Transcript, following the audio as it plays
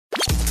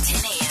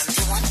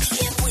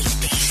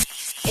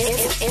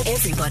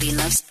Everybody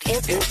loves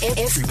Thabooty.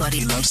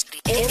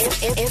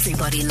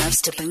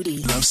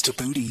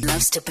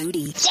 Loves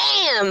Thabooty.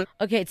 Damn!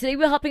 Okay, today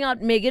we're helping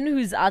out Megan,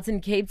 who's out in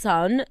Cape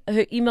Town.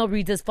 Her email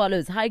reads as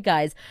follows. Hi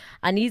guys,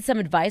 I need some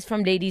advice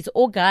from ladies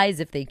or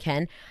guys if they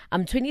can.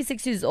 I'm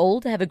 26 years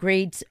old, have a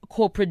great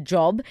corporate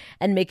job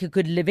and make a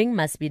good living.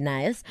 Must be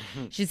nice.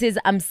 She says,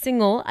 I'm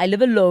single, I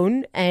live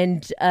alone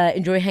and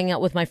enjoy hanging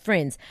out with my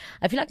friends.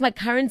 I feel like my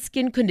current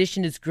skin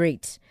condition is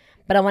great,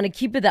 but I want to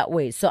keep it that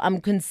way. So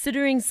I'm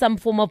considering some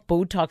form of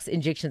Botox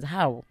injections.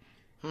 How?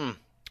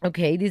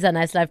 Okay, these are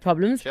nice life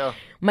problems. Sure.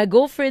 My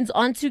girlfriends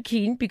aren't too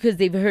keen because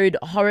they've heard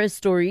horror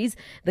stories.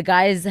 The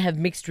guys have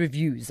mixed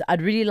reviews.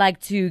 I'd really like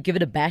to give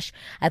it a bash.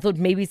 I thought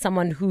maybe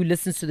someone who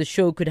listens to the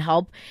show could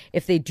help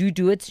if they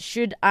do it.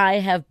 Should I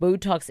have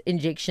Botox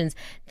injections?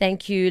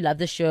 Thank you. Love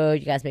the show.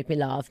 You guys make me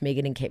laugh.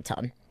 Megan in Cape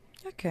Town.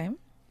 Okay.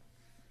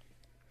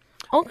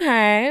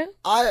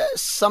 I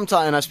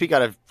sometimes, and I speak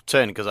out of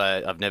turn because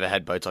I've never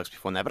had Botox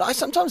before now, but I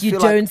sometimes You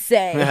feel don't like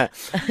say.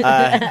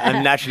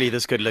 I'm naturally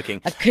this good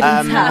looking. I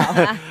couldn't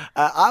tell.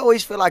 I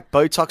always feel like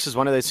Botox is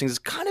one of those things. It's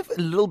kind of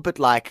a little bit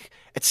like,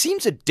 it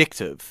seems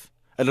addictive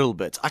a little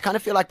bit. I kind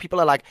of feel like people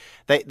are like,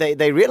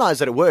 they realize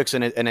that it works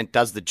and it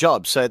does the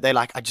job. So they're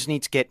like, I just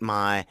need to get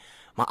my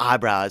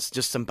eyebrows,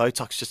 just some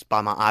Botox just by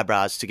my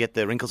eyebrows to get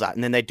the wrinkles out.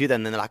 And then they do that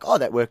and then they're like, oh,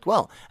 that worked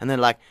well. And then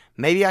like,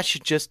 maybe I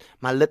should just,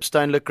 my lips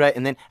don't look great.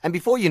 And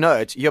before you know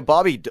it, you're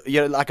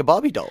like a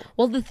Barbie doll.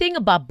 Well, the thing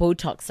about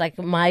Botox, like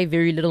my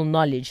very little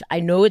knowledge, I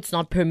know it's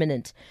not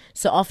permanent.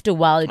 So after a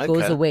while, it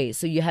goes away.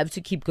 So you have to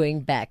keep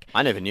going back.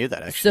 I never knew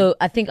that, actually. So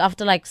I think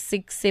after like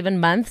 6-7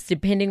 months,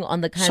 depending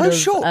on the kind of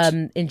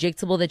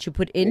injectable that you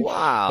put in,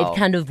 it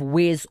kind of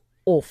wears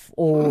off,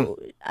 or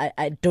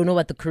I don't know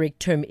what the correct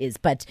term is,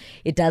 but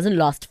it doesn't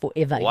last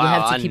forever. You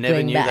have to keep going back. I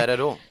never knew that at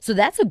all. So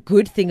that's a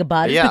good thing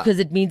about it because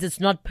it means it's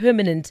not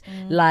permanent,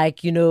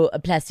 like, you know, a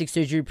plastic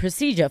surgery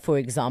procedure, for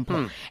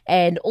example.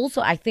 And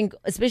also, I think,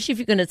 especially if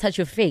you're going to touch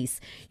your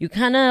face, you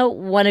kind of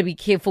want to be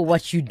careful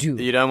what you do.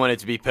 You don't want it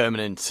to be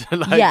permanent.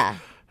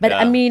 But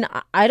I mean,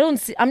 I don't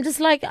see, I'm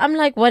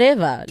like,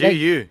 whatever. Do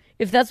you?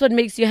 If that's what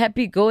makes you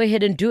happy, go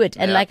ahead and do it.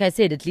 And like I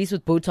said, at least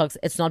with Botox,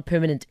 it's not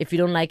permanent. If you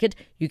don't like it,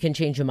 you can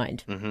change your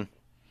mind.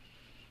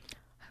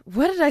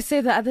 What did I say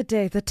the other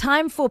day? The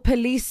time for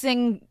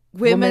policing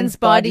women's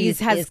bodies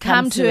has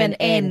come to an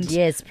end.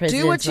 Yes,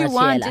 President Do what you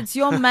want. Masiela. It's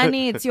your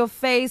money. It's your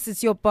face.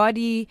 It's your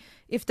body.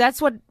 If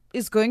that's what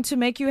is going to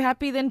make you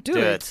happy, then do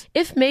it.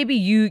 If maybe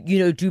you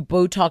do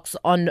Botox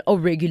on a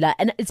regular,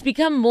 and it's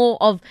become more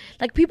of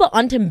like people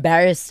aren't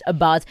embarrassed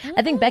about.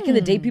 I think back in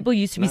the day, people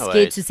used to be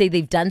scared to say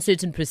they've done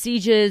certain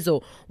procedures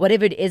or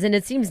whatever it is, and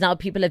it seems now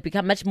people have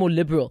become much more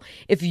liberal.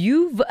 If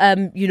you've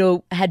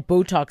had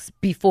Botox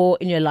before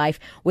in your life,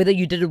 whether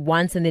you did it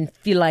once and then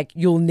feel like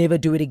you'll never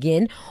do it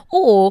again,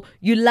 or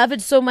you love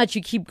it so much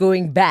you keep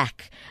going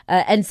back,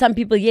 and some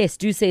people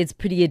do say it's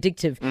pretty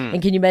addictive.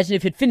 And can you imagine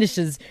if it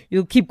finishes,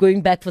 you'll keep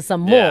going back for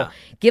some more.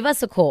 Give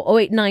us a call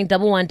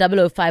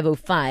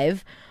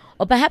 089-11-00505,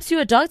 or perhaps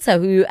you're a doctor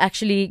who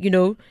actually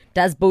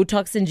does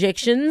Botox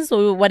injections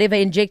or whatever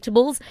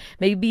injectables.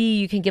 Maybe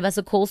you can give us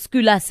a call,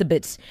 school us a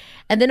bit,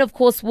 and then of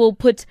course we'll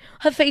put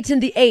her fate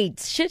in the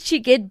 8. Should she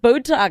get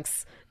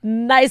Botox?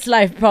 Nice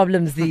life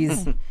problems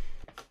these.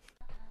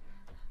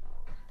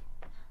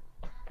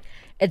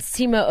 It's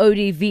Timo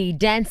ODV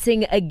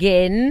dancing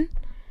again.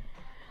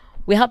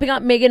 We're helping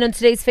out Megan on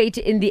today's Fate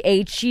in the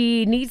 8.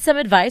 She needs some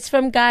advice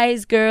from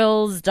guys,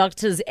 girls,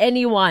 doctors,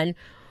 anyone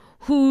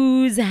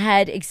who's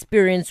had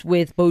experience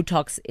with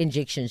Botox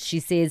injections. She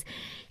says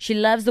she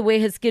loves the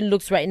way her skin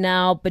looks right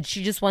now, but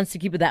she just wants to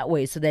keep it that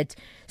way. So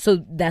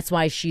that's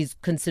why she's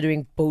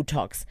considering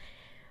Botox.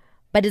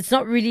 But it's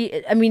not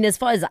really, I mean, as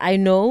far as I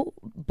know,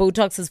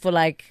 Botox is for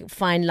like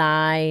fine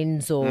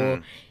lines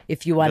or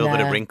if you want a little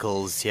bit of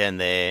wrinkles here and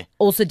there.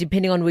 Also,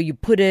 depending on where you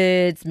put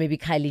it, maybe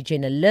Kylie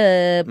Jenner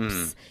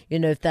lips,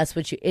 if that's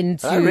what you're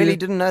into. But I really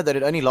didn't know that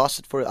it only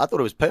lasted I thought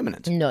it was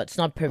permanent. No, it's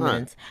not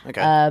permanent. Okay.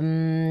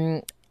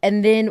 And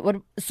then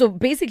so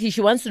basically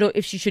she wants to know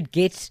if she should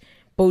get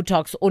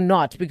Botox or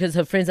not, because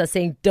her friends are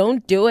saying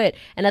don't do it.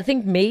 And I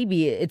think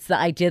maybe it's the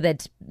idea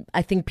that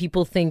I think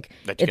people think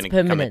it's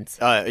permanent.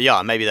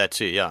 Maybe that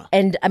too, yeah.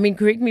 And I mean,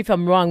 correct me if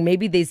I'm wrong,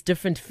 maybe there's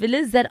different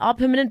fillers that are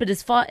permanent, but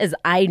as far as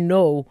I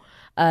know,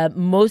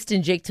 most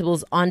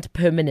injectables aren't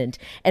permanent.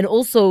 And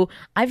also,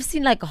 I've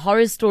seen like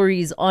horror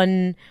stories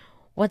on,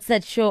 what's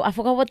that show? I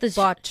forgot what the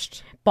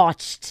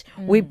Botched,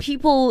 where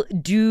people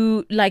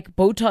do like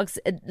Botox,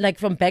 like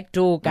from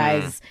backdoor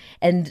guys.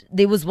 And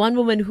there was one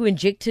woman who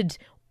injected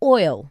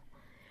oil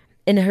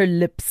in her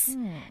lips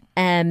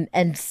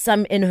and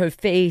some in her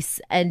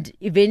face, and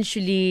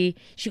eventually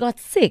she got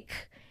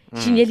sick.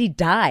 She nearly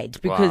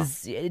died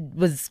because it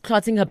was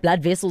clotting her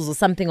blood vessels or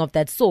something of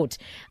that sort.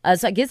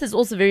 So I guess it's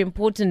also very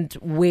important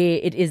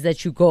where it is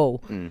that you go.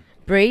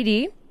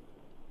 Brady?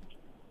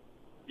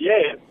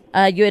 Yes.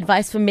 Your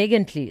advice for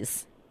Megan,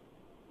 please.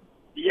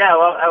 Yeah,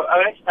 well, I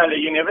want to tell you,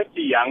 you're never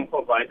too young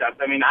for Botox.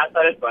 I mean, I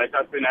started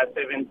Botox when I was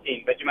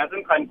 17, but you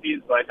mustn't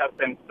confuse Botox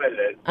and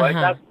fillers.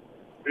 Botox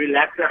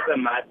relaxes the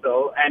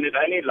muscle, and it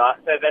only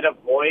lasts, so that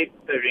avoids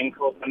the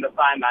wrinkles and the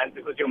fine lines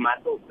because your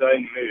muscles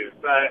don't move.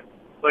 So,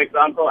 for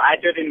example, I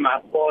did in my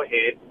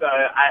forehead, so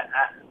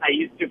I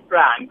used to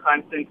frown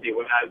constantly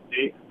when I was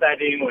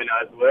studying, when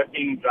I was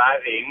working,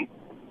 driving.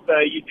 So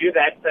you do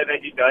that so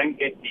that you don't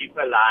get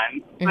deeper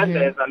lines.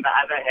 Fillers, on the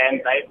other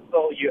hand, they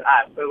fill you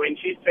up. So when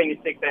she's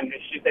 26 and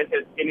she says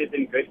her skin is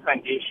in good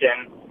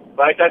condition,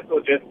 Botox will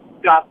just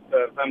stop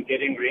her from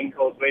getting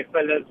wrinkles, where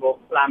fillers will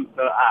plump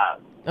her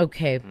up.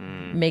 Okay,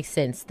 makes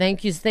sense.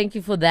 Thank you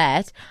for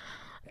that.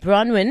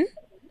 Bronwyn,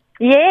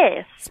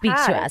 Yes. speak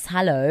to us.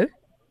 Hello.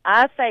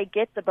 I say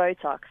get the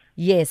Botox.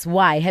 Yes,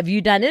 why? Have you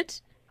done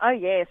it? Oh,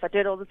 yes, I do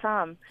it all the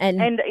time.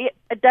 And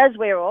it does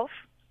wear off.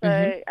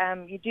 So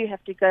you do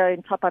have to go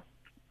and top up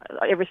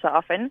every so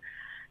often.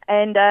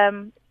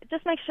 And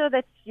just make sure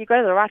that you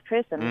go to the right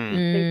person.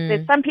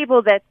 There's some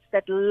people that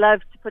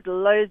love to put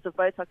loads of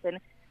Botox in,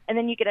 and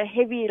then you get a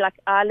heavy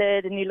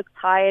eyelid and you look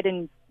tired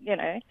and,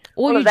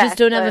 or you just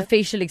don't have a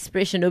facial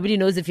expression. Nobody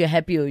knows if you're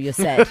happy or you're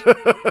sad.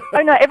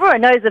 Oh, no,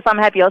 everyone knows if I'm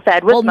happy or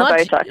sad with my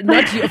Botox.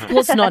 Not you, of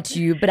course not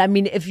you, but I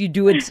mean if you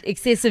do it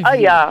excessively. Oh,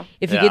 yeah.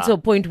 If you get to a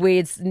point where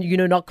it's,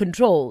 not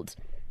controlled.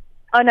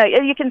 Oh, no,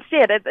 you can see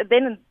it.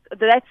 Then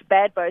that's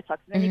bad Botox.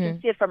 And then you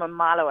can see it from a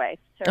mile away.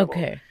 It's terrible.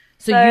 Okay.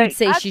 So you'd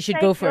say she should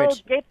go for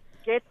it.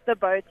 Get the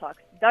Botox.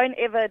 Don't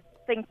ever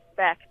think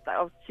back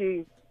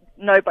to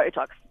no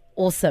Botox.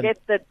 Awesome. Get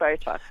the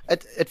Botox.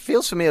 It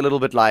feels for me a little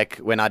bit like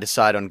when I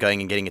decide on going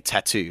and getting a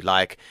tattoo.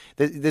 Like,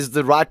 there's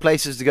the right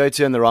places to go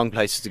to and the wrong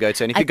places to go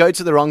to. And if you go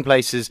to the wrong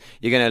places,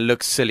 you're going to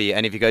look silly.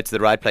 And if you go to the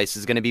right places,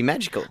 it's going to be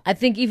magical. I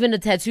think even a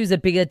tattoo is a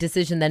bigger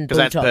decision than Botox.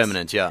 Because that's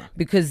permanent, yeah.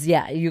 Because,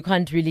 you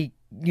can't really,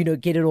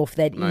 get it off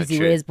that easy.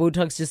 true. Whereas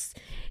Botox just,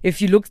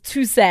 if you look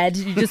too sad,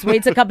 you just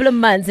wait a couple of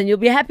months and you'll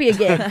be happy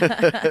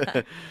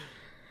again.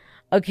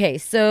 Okay,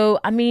 so,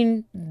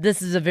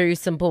 this is a very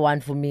simple one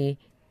for me.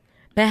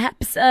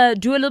 Perhaps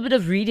do a little bit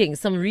of reading,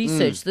 some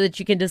research, so that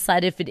you can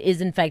decide if it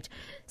is, in fact,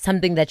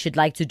 something that you'd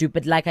like to do.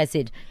 But like I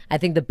said, I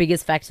think the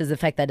biggest factor is the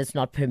fact that it's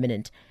not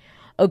permanent.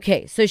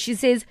 Okay, so she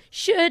says,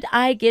 should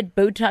I get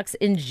Botox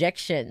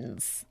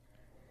injections?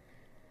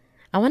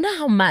 I wonder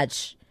how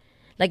much.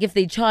 Like if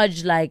they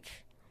charge I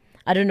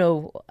don't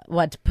know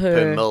what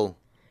Per mil.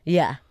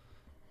 Yeah.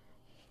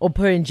 Or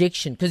per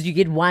injection, because you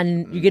get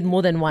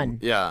more than one.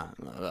 Yeah,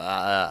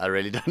 I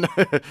really don't know.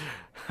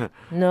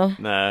 No?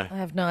 No. I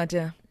have no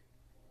idea.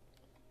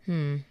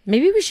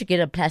 Maybe we should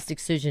get a plastic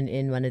surgeon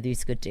in one of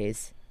these good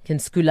days. Can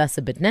school us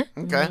a bit, ne?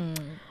 Okay.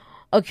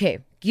 Okay,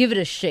 give it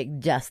a shake,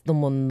 just the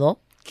mundo.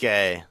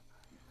 Okay.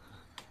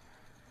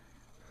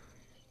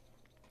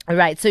 All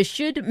right, so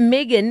should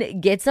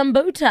Megan get some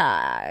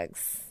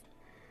Botox?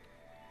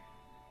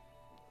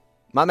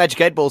 My Magic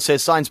 8 Ball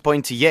says signs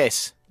point to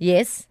yes.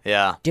 Yes?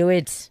 Yeah. Do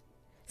it.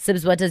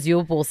 Sibs, what does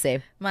your ball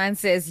say? Mine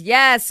says,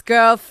 yes,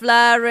 girl,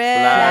 flourish.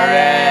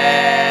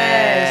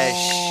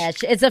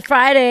 It's a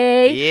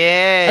Friday.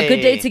 Yeah. A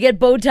good day to get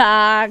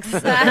Botox.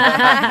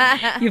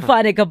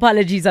 Euphonic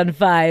apologies on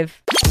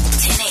 5. 10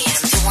 a.m.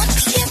 to 1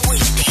 p.m.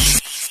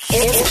 weekdays.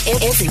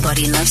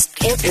 Everybody loves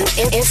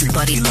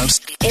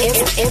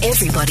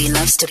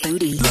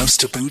Thabooty.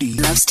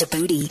 Loves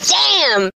Thabooty. Damn!